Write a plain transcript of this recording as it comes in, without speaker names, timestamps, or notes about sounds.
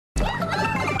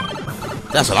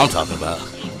That's what I'm talking about.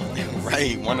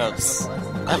 Right, 1-ups.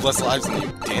 I have less lives than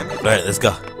you, damn it. Alright, let's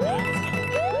go.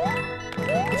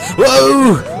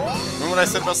 Whoa! Remember what I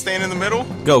said about staying in the middle?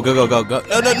 Go, go, go, go, go.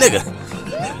 Oh, no, nigga.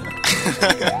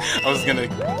 I was gonna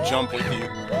jump with you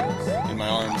in my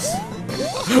arms.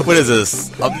 What is this?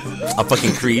 A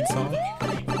fucking Creed song?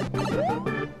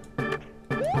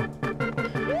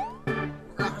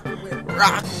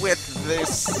 Rock with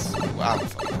this. Wow,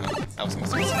 I was gonna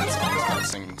sing songs. I was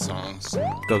singing songs.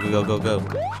 Go, go, go, go, go.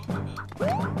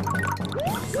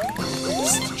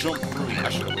 Just jump through. I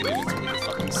should have waited until we could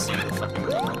fucking see the fucking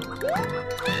tunnel.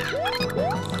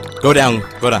 Go down,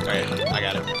 go down. Alright, I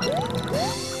got it.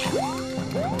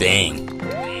 Dang.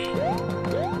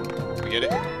 Did we get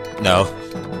it? No.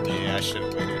 Yeah, I should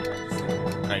have waited.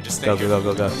 Alright, just stay Go, here. go,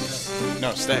 go, go, go.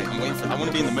 No, stay. I'm waiting for. I want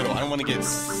to be in the middle. I don't want to get.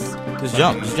 Just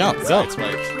jump, go.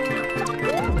 Sideswiped.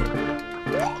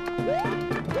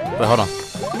 Wait, hold on.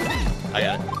 I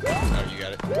got it. Oh, you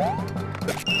got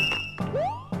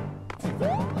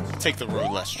it. Take the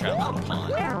road less traveled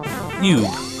upon. You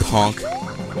punk.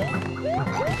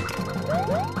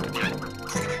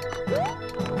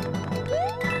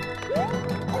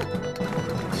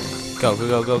 Go,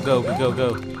 go, go, go, go, go, go.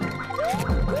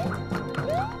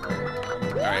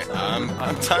 Alright,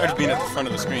 I'm tired of being at the front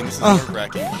of the screen. This is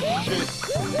nerve-wracking. Shit.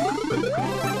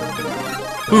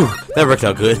 Whew, that worked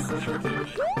out good.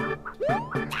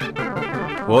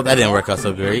 Well, that didn't work out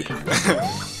so great.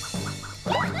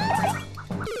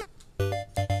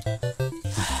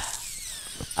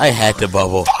 I had to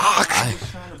bubble. Fuck!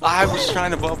 I was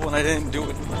trying to bubble and I didn't do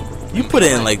it. You put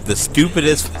it in like the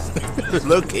stupidest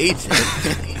location.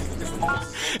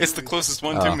 It's the closest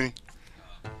one to me.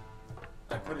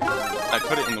 I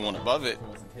put it in the one above it.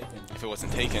 If it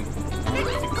wasn't taken,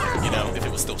 you know, if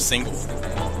it was still single,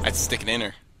 I'd stick it in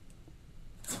her.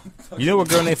 You know what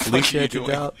girl named What Felicia are you at your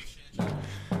doing? job?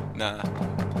 Nah.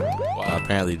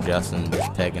 Apparently Justin was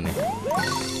tagging it.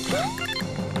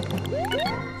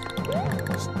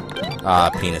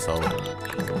 Penis hole. You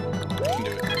can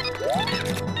do it.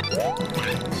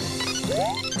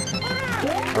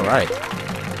 Alright.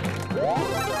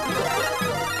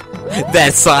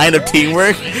 That sign of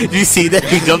teamwork? Did you see that?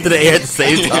 He jumped in the air at the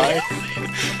same time?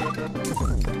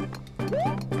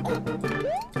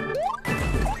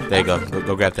 There you go.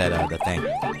 Go grab that that thing.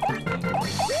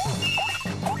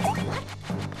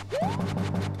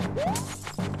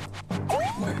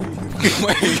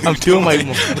 I'm doing my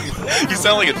You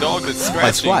sound like a dog that's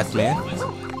scratching. squats, man.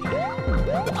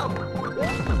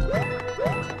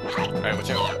 Alright, watch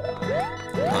out.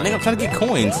 Nigga, I'm trying to get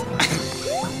coins.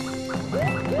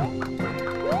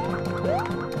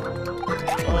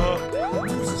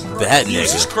 That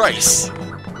Jesus nigga. Christ!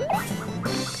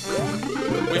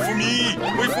 Wait for me!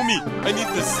 Wait for me! I need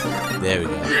this! There we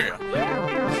go.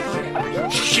 Yeah!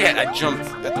 Shit! I jumped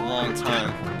at the wrong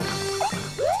time.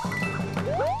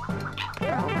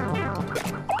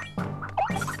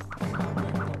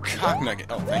 Cock nugget.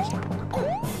 Oh, thank you.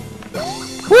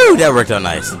 Woo! That worked out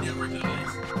nice.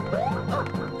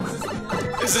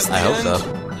 Is this the I hope end? so.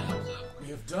 We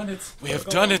have done it. We have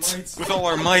done it with all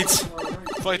our might.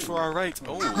 Fight for our rights.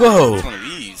 Oh, Whoa. it's one of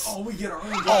these. Oh, we get our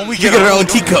own. Oh, we We get get our own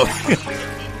tea cup.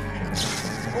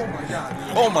 Oh my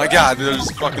god. Oh my god,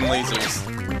 there's fucking lasers.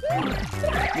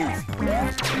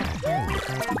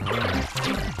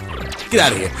 Get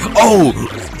out of here. Oh!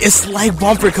 It's like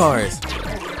bumper cars.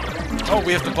 Oh,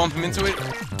 we have to bump him into it?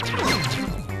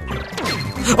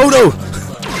 Oh no!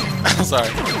 I'm sorry.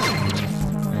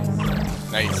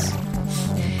 Nice.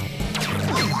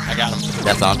 I got him.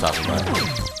 That's what I'm talking about.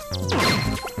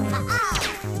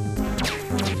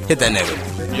 Hit that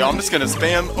nigga. Yo, I'm just gonna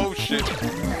spam. Oh shit.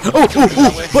 Oh, oh,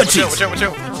 oh! Butt Watch out, cheeks! watch out, watch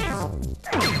out.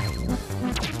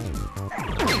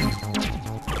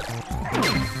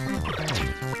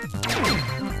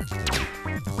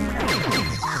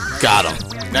 Got him.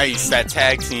 Nice, that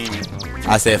tag team.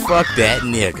 I said, fuck that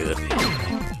nigga.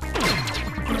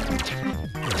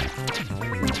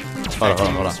 Hold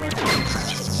on, hold on, hold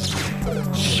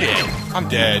on. Shit, I'm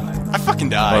dead. I fucking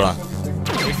died. Hold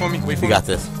on. Wait for me, wait for We me. got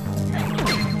this.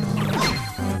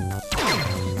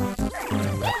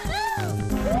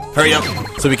 Hurry up,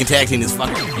 so we can tag team this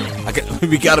fucker.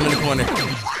 We got him in the corner.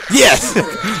 Yes!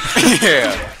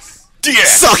 Yeah. Yeah.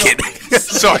 Suck it!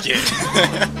 Suck it.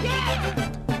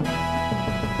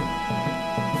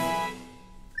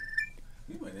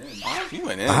 You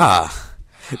went in. Ah.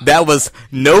 That was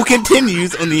no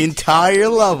continues on the entire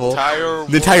level. The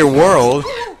entire world.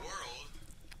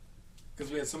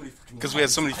 Because we had so many fucking. Because we had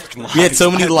so many fucking lives. We had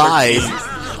so many lies.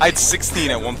 I had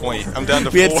 16 at one point. I'm down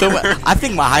to 4. We had so much. I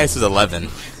think my highest was 11.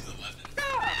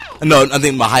 No, I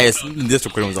think my highest in this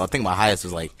recording was, I think my highest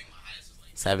was like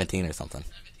 17 or something.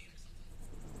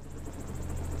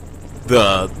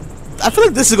 I feel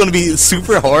like this is gonna be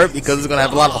super hard because it's gonna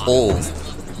have a lot of holes.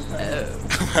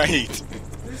 Right.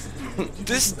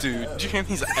 This dude, did you hear him?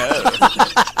 He's like,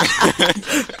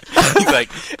 he's like,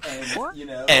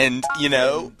 and you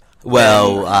know.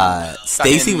 Well,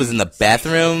 Stacy was in the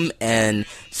bathroom and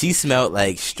she smelled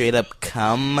like straight up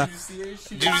cum.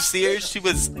 Did you see her? She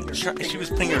was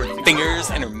putting her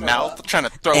fingers in her mouth, trying to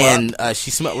throw and, up. And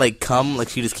she smelled like cum, like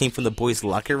she just came from the boys'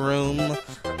 locker room.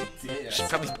 She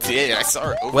probably did. I saw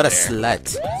her over What a there.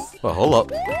 slut. Well, hold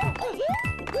up.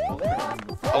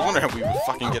 I wonder how we would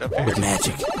fucking get up here. With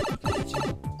magic.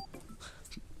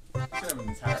 We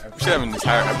should have an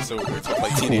entire episode where we talk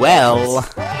like teenagers. Well,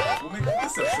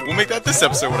 we'll make that this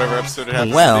episode, whatever episode it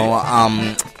happens well,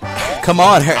 to come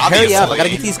on, hurry up. Obviously. I gotta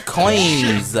get these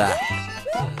coins.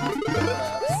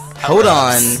 Hold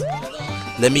on.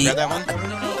 Let me. Grab that one?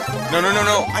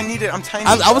 No. I need it. I'm tiny.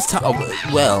 I was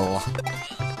well,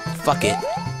 fuck it.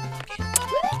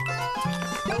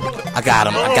 I got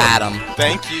him.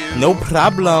 Thank you. No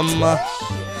problem.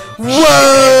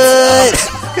 What?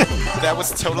 That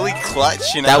was totally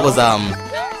clutch, you know? That was,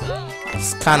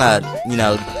 it's kinda, you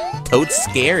know, totes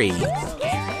scary.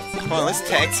 Come on, let's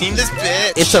tag team this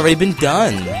bitch. It's already been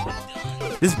done.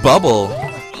 This bubble.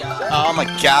 Oh my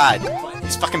god.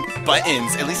 These fucking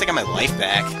buttons. At least I got my life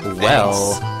back. Well,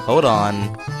 Thanks. hold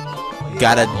on.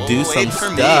 Gotta do some wait for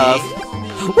stuff.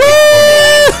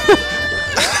 Woo!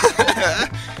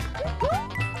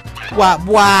 Wop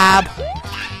wop.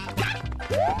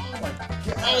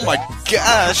 Oh my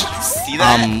gosh. See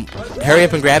that? Hurry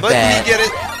up and grab Let that. me get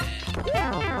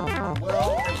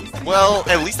it. Well,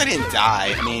 at least I didn't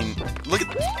die. I mean, look at...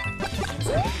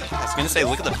 I was gonna say,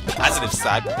 look at the positive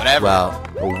side, but whatever. Well,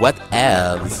 what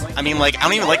else? I mean, like, I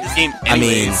don't even like this game anyways. I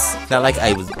mean, it's not like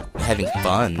I was having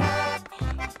fun.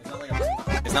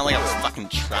 It's not like I was fucking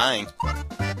trying.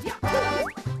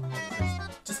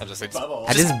 I just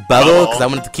bubbled because I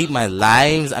wanted to keep my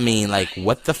lives. I mean, like,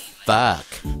 what the fuck?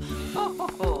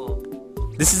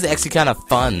 This is actually kind of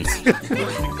fun.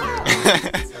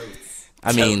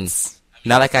 I mean,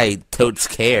 not like I totes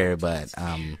care, but,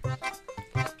 damn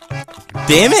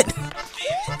it!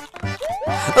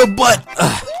 Oh, but,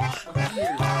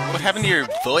 what happened to your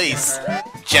voice,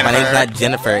 Jennifer? My name's not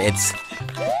Jennifer, it's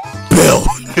Bill!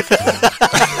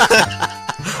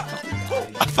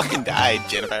 I fucking died,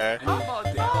 Jennifer.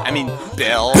 I mean,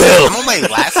 Bill. I'm on my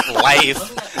last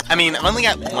life. I mean, I've only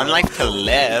got one life to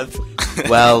live.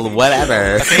 Well,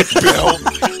 whatever. Bill.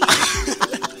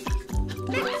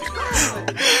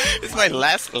 It's my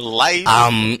last life.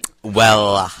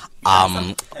 Whatever.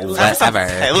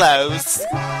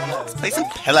 Let's play some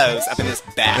pillows up in this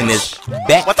batch. In this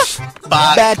batch. What the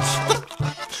fuck? Batch.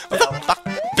 What the fuck,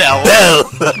 Bill? Bill!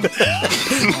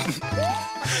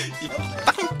 You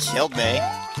fucking killed me.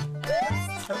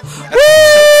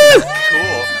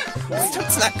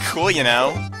 That's not cool, you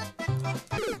know?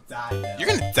 You're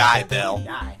gonna die, Bill.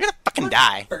 You're gonna fucking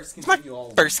die. It's my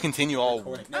first continue all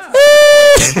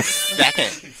second.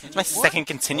 It's my second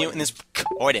continue in this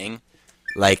recording.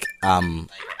 Like, not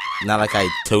like I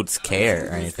totes care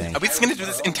or anything. Are we just gonna do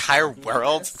this entire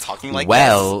world talking like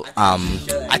well, this?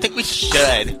 I think we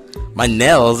should. My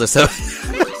nails are so...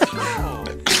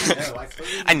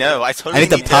 I know, I totally I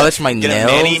need to polish my get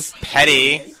nails. a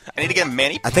mani-pedi. I need to get a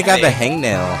mani-pedi. I think I have a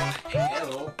hangnail.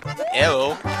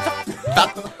 Ew.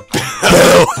 Fuck.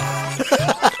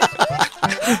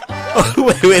 Oh,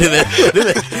 wait a minute.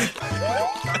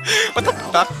 What the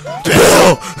fuck?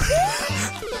 Bill!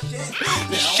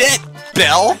 Shit,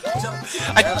 Bill!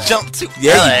 I jumped too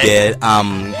Yeah, early. you did.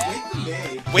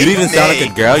 Wait You didn't even for sound me.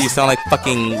 like a girl. You sound like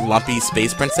fucking lumpy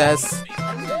space princess. I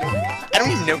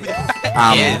don't even know who the fuck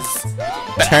that is.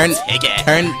 But Turn. I'll take it.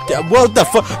 Turn. What the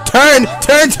fuck? Turn.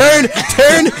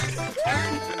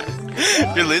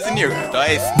 You're losing your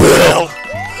voice. Bill!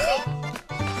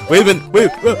 Wait a minute.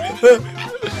 Wait.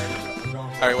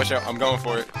 Alright, watch out. I'm going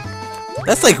for it.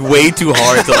 That's like way too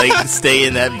hard to like stay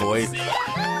in that voice.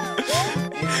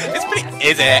 It's pretty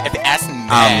easy if you ask me.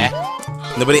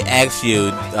 Nobody asked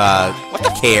you, What the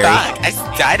Carrie. fuck? I just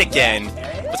died again.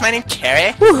 What's my name,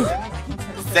 Carrie?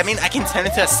 Does that mean I can turn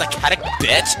into a psychotic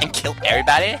bitch and kill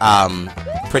everybody?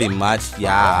 Pretty much,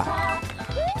 yeah.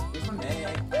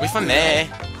 Wait for me.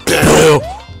 Bill!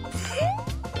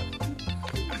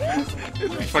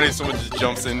 It'd be funny if someone just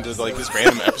jumps into like this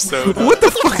random episode. What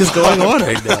the fuck is going on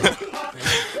right now?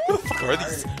 Who the fuck are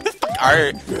these? Who the fuck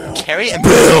are Carrie and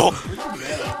Bill?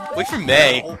 Wait for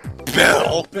me.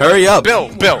 Bill. Hurry up. Bill.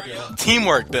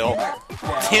 Teamwork, Bill.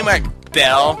 Teamwork,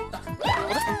 Bill.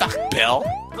 What the fuck, Bill?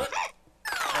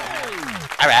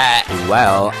 Alright.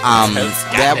 Well, Totes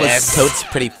got that was this. totes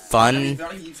pretty fun.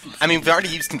 I mean, we've already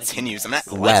used continues. I'm not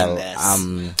Well,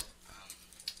 liking this.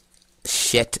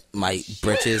 shit, my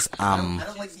britches. I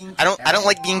don't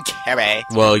like being Carrie.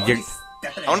 Well, you're.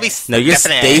 I want to be No, you're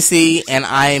Stephanie. Stacy, and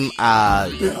I'm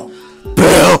Bill.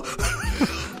 Bill.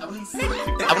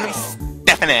 I want to be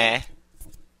Stephanie.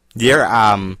 You're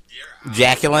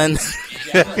Jacqueline.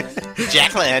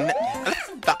 Jacqueline.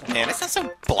 Fuck, man, that sounds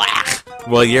so black.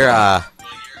 Well, you're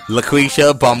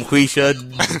LaQuisha, Bumquisha,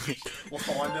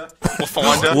 Wafonda.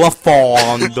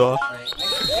 Wafonda.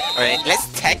 Alright, let's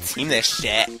tag team this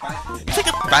shit. I'll take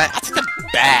the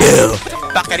bag. Bill.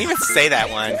 Fuck, I didn't even say that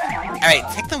one. Alright,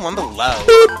 take the one below.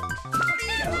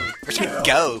 Where should we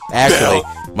go? Actually,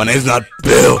 my name's not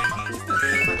Bill.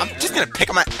 I'm just gonna pick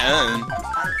on my own.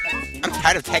 I'm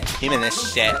tired of tag teaming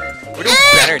this shit. We're doing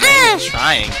better than even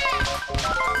trying.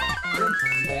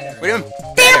 We're doing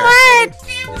better.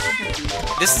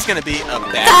 This is gonna be a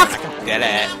bad one. I can get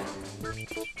it.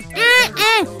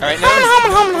 Alright, now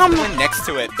I'm next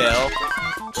to it, Bill.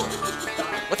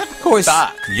 What the Of course,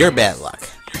 fuck? you're bad luck.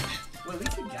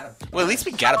 Well, at least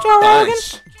we got a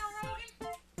bunch.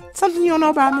 Something you don't know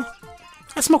about me.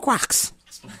 I smoke rocks.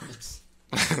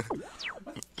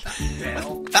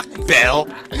 Fuck Bill.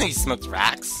 I know you smoked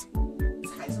racks.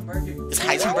 Is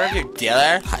Heisenberg your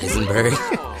dealer? Heisenberg.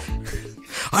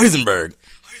 Heisenberg.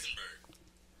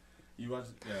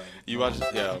 You watch?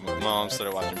 Yeah, my mom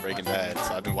started watching Breaking Bad,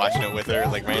 so I've been watching it with her,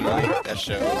 like, randomly. That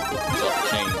show is off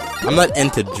the chain. I'm not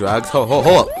into drugs. Hold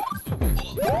up.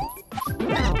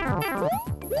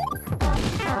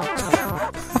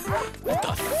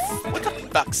 What the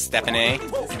fuck, Stephanie?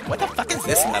 What the fuck is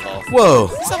this level? Whoa.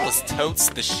 This level is totes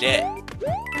the shit.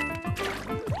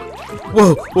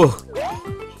 Whoa.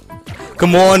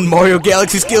 Come on, Mario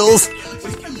Galaxy skills.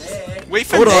 Wait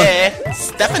for Hold on. me!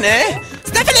 Stephanie!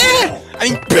 Stephanie! I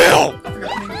mean, Bill!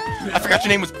 I forgot your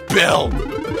name was Bill!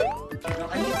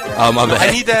 Oh, my bad.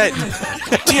 I need that!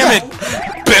 Damn it!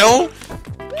 Bill!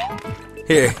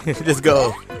 Here, just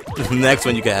go. The next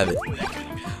one you can have it.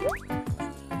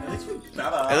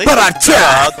 At least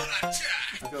Ba-da-cha!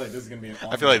 I feel like this is gonna be an.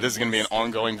 I feel like this is gonna be an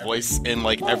ongoing voice in,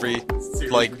 like, every,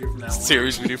 like,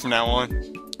 series we do from now on.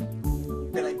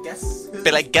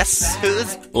 But I guess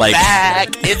who's Like-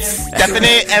 back? It's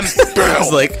Stephanie and Bill!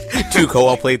 It's like 2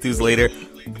 co-op playthroughs later.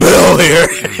 Bill here.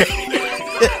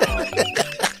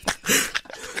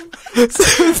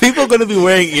 So people are gonna be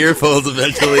wearing earphones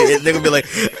eventually, and they're gonna be like,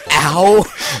 "Ow,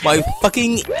 my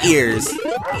fucking ears!"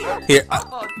 Here,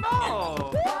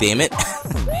 damn it!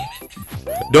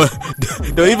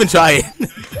 Don't even try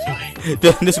it.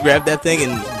 Just grab that thing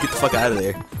and get the fuck out of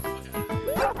there.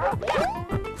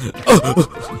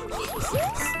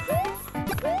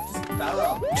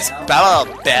 Just bow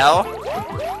out, Bill!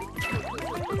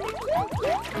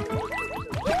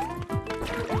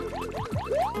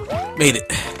 Made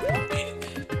it.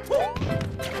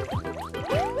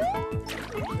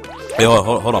 Hey,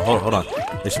 hold on.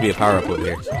 There should be a power up over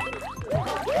here.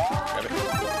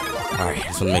 Alright,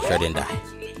 just want to make sure I didn't die.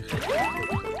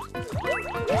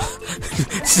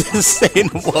 Just stay in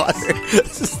the water.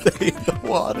 Just stay in the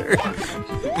water.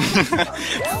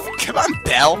 Come on,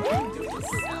 Bill!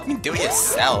 You can do it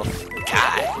yourself.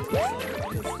 God.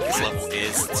 This level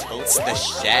is totes the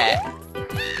shit.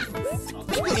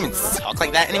 People don't even talk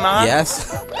like that anymore?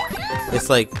 Yes. It's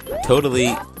like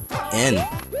totally in.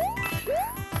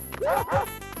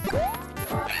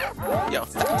 Yo,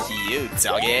 fuck you,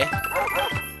 doggy.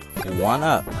 1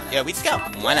 up. Yo, we just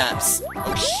got 1-ups.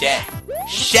 Oh, shit.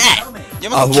 Shit! You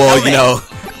Oh, almost well, killed you me. know.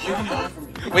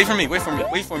 Wait for me.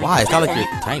 Why? It's not Wait like for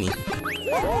you're me. tiny.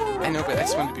 I know, but I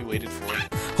just wanted to be waited for.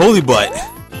 Holy butt.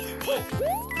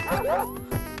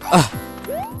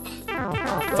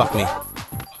 Fuck me.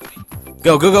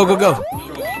 Go.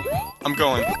 I'm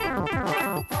going.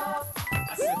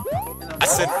 I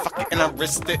said fuck it and I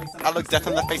risked it. I looked death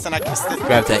in the face and I kissed it.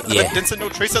 Grab that, yeah. But didn't no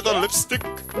trace of the lipstick.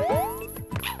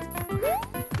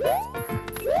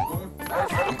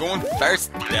 I'm going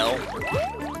first, Bill.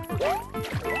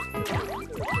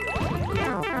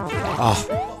 Oh.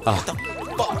 Fuck.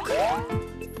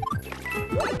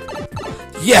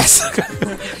 Yes!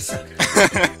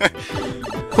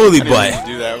 Holy I butt. didn't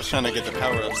do that. I was trying to get the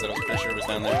power-ups that I was pretty sure was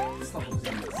down there.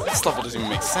 This level doesn't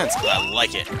even make sense, but I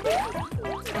like it.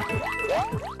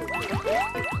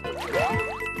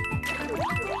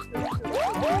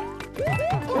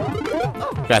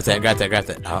 Grab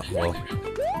that. Oh, well.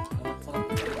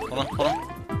 Hold on.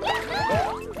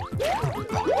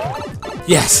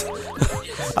 Yes!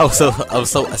 I was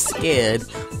so scared.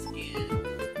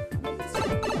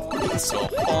 He's so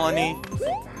horny.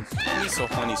 He's so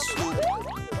horny soup.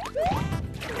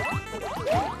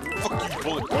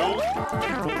 bullet Bill.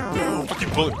 Fuck you,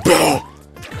 bullet Bill.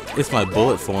 It's my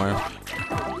bullet form.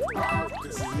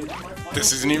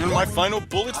 This isn't even my final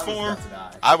bullet form.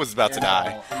 I was about to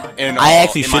die. And I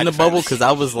actually shouldn't have bubbled because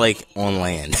I was like on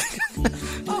land.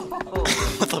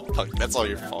 What the fuck? That's all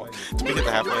your fault. Did we get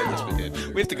the halfway? Yes, we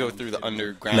did. We have to go through the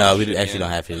underground. No, we shit actually again.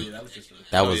 don't have to.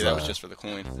 That was that was just for the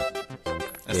coin.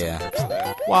 That's yeah. the purpose of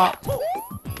that. Wow.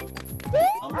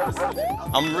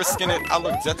 I'm risking it. I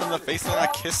looked death in the face and I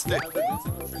kissed it.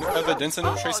 No evidence and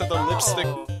no trace of the lipstick.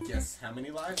 Guess how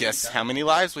many lives? Guess how many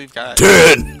lives we've got?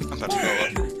 10. I'm about to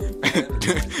go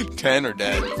up. 10 or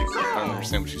dead? I don't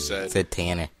understand what you said. Said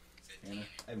Tanner.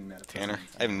 Tanner?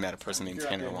 I haven't met a person named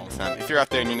Tanner in a long time. If you're out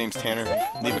there and your name's Tanner,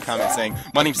 leave a comment saying,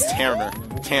 my name's Tanner,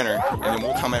 and then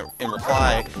we'll comment and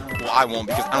reply. Well, I won't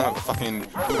because I don't have a fucking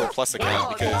Google Plus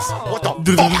account because, what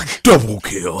the fuck? Double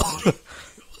kill.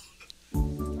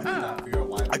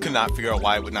 I could not figure out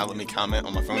why it would not let me comment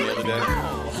on my phone the other day,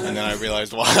 and then I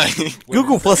realized why.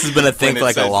 Google Plus has been a thing When for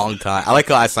like it a said- long time. I like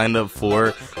how I signed up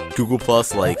for Google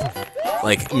Plus like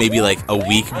maybe like a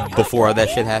week before that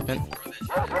shit happened.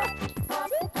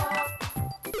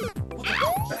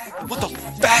 What the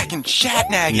back and chat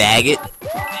nagging? Nag it.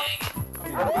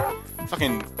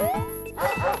 Fucking.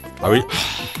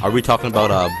 Are we talking about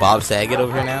Bob Saget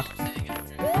over here now?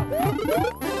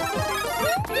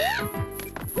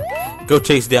 Go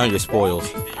chase down your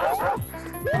spoils.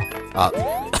 I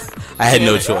had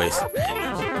no choice.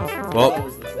 Well,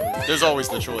 There's always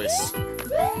the choice.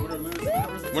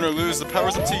 Win or lose, the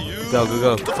power's up to you. Go, go,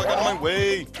 go. Get the fuck out of my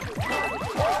way.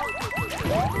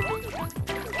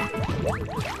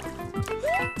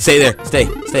 stay there. Stay.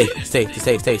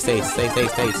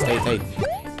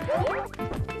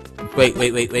 Wait.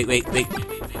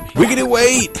 Wiggity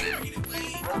wait.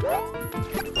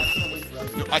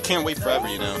 I can't wait forever,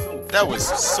 you know. That was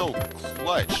so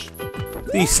clutch.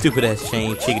 These stupid ass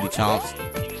chain chickadee chomps.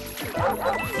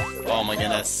 Oh my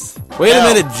goodness. Wait a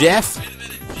Hell. minute, Jeff.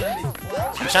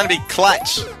 I'm trying to be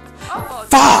clutch.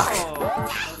 Fuck.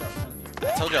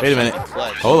 I told you I was Wait a trying minute. to be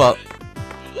clutch. Hold up.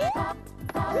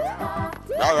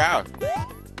 Oh, wow.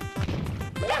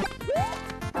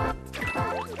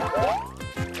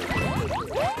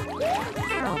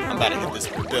 I'm about to hit this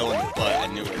bill in the butt. I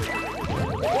knew it.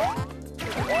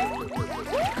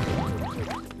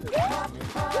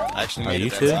 I actually made you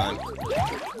it that too? time.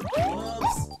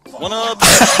 One up.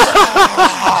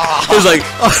 It was like,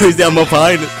 oh, he's down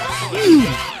behind.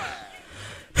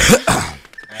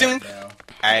 Ding.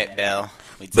 Alright, Bill.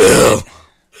 We did Bill. it.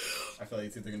 I feel like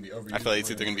it's either gonna be overused. I feel like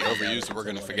it's either going to be overused or we're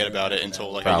going to forget about it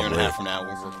until like a year and a Probably. half from now when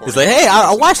we're recording. It's like, hey,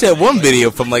 I watched that one video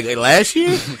from like last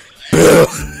year. Bill.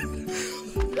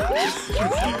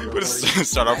 We're going to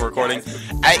start off recording.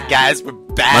 Alright, guys, we're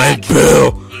My back. name's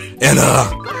Bill. And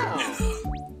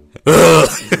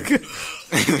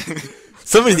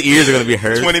somebody's ears are gonna be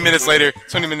hurt. 20 minutes later.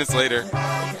 20 minutes later.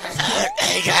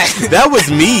 Hey, guys. That was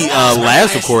me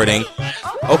last recording.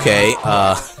 Okay,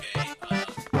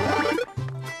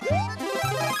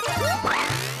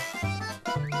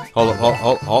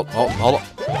 hold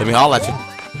up. Let me holler at you.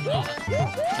 Can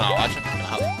I watch it?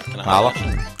 Can I Holla. watch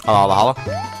it? Holla.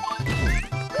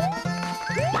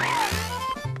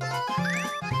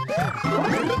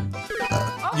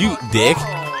 You dick.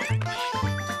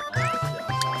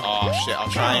 Oh, shit. I'll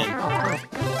try and...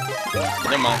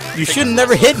 Never mind. You should have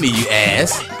never hit me, you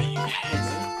ass.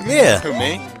 Yeah. Who,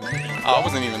 me? Oh, I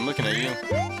wasn't even looking at you.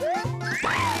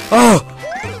 Oh.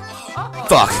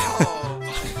 Fuck.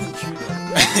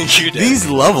 You did. These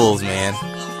levels, man.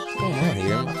 What's going on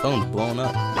here? My phone's blowing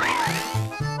up.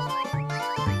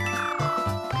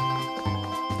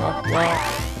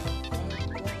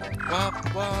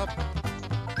 Wop, wop.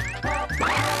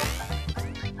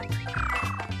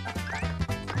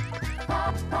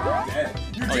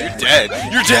 Oh, you're dead.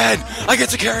 You're dead. I get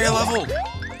to carry a level.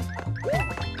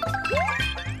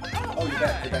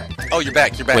 Oh, you're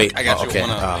back. You're back. Wait, I got you. okay.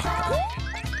 One up.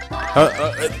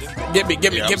 Get me.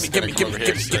 Yeah, I'm just gonna come over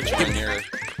here so that you can hear it.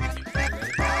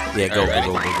 Yeah, go.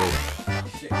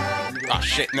 Oh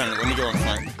shit! No, let me go in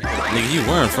front. Nigga, you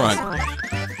were in front.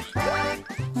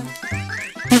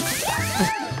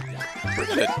 We're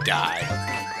gonna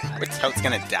die. We're totes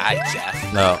gonna die,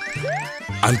 Jeff. No.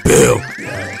 I'm Bill.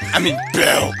 I mean,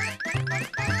 Bill. All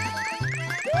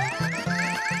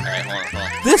right, hold on.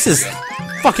 This is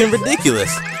fucking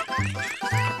ridiculous.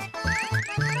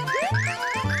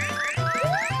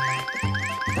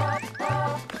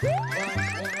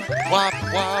 Wop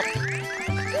wop.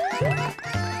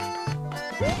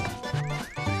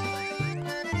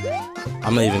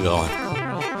 I'm not even going.